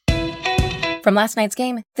From last night's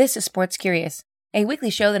game, this is Sports Curious, a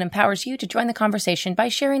weekly show that empowers you to join the conversation by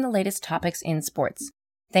sharing the latest topics in sports.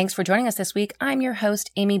 Thanks for joining us this week. I'm your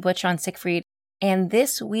host, Amy Butchon-Siegfried, and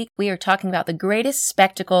this week we are talking about the greatest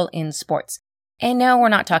spectacle in sports. And no, we're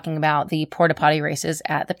not talking about the porta potty races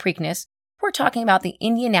at the Preakness. We're talking about the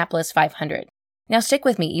Indianapolis 500. Now stick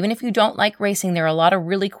with me. Even if you don't like racing, there are a lot of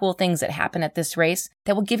really cool things that happen at this race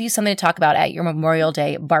that will give you something to talk about at your Memorial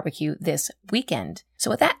Day barbecue this weekend. So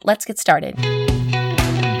with that, let's get started.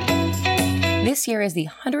 This year is the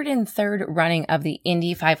 103rd running of the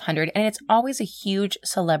Indy 500, and it's always a huge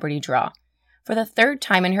celebrity draw. For the third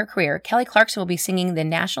time in her career, Kelly Clarkson will be singing the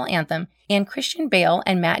national anthem, and Christian Bale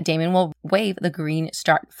and Matt Damon will wave the green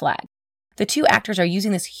start flag. The two actors are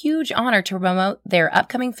using this huge honor to promote their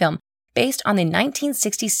upcoming film based on the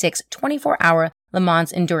 1966 24-hour Le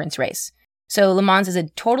Mans endurance race. So Le Mans is a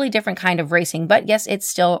totally different kind of racing, but yes, it's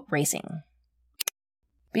still racing.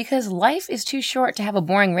 Because life is too short to have a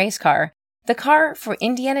boring race car, the car for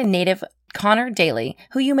Indiana native Connor Daly,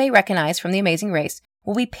 who you may recognize from The Amazing Race,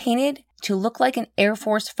 will be painted to look like an Air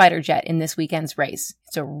Force fighter jet in this weekend's race.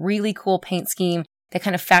 It's a really cool paint scheme that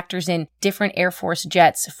kind of factors in different Air Force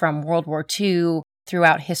jets from World War II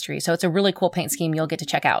throughout history. So it's a really cool paint scheme you'll get to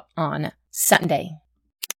check out on Sunday.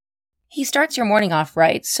 He starts your morning off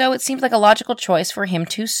right, so it seems like a logical choice for him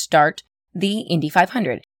to start the Indy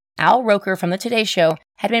 500. Al Roker from the Today Show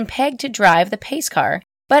had been pegged to drive the pace car,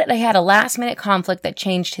 but he had a last-minute conflict that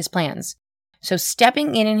changed his plans. So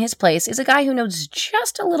stepping in his place is a guy who knows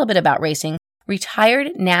just a little bit about racing,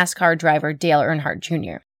 retired NASCAR driver Dale Earnhardt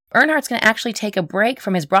Jr. Earnhardt's going to actually take a break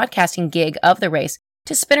from his broadcasting gig of the race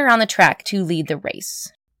to spin around the track to lead the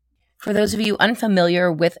race. For those of you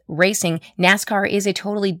unfamiliar with racing, NASCAR is a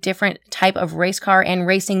totally different type of race car and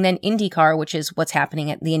racing than IndyCar, which is what's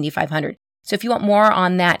happening at the Indy 500. So if you want more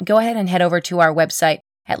on that, go ahead and head over to our website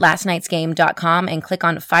at lastnightsgame.com and click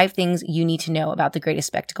on 5 things you need to know about the greatest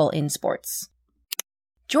spectacle in sports.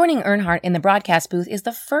 Joining Earnhardt in the broadcast booth is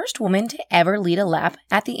the first woman to ever lead a lap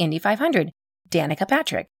at the Indy 500, Danica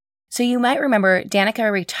Patrick. So you might remember Danica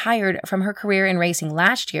retired from her career in racing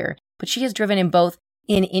last year, but she has driven in both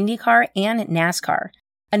in IndyCar and NASCAR.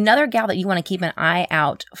 Another gal that you want to keep an eye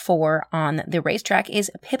out for on the racetrack is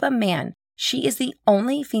Pippa Mann. She is the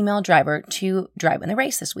only female driver to drive in the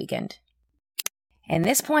race this weekend. And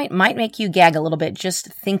this point might make you gag a little bit just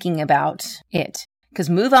thinking about it. Because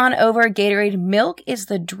move on over, Gatorade Milk is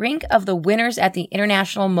the drink of the winners at the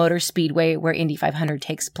International Motor Speedway where Indy 500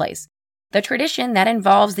 takes place. The tradition that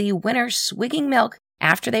involves the winners swigging milk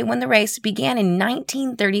after they win the race began in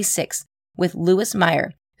 1936 with Louis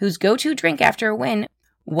Meyer, whose go-to drink after a win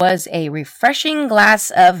was a refreshing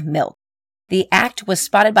glass of milk. The act was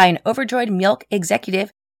spotted by an overjoyed milk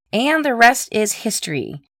executive, and the rest is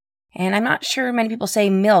history. And I'm not sure many people say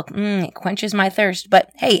milk, it quenches my thirst, but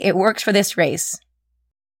hey, it works for this race.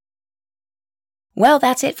 Well,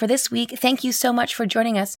 that's it for this week. Thank you so much for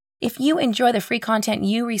joining us. If you enjoy the free content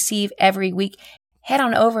you receive every week, head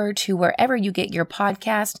on over to wherever you get your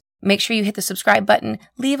podcast. Make sure you hit the subscribe button,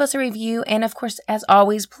 leave us a review, and of course, as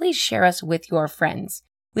always, please share us with your friends.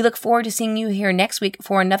 We look forward to seeing you here next week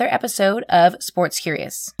for another episode of Sports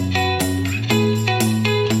Curious.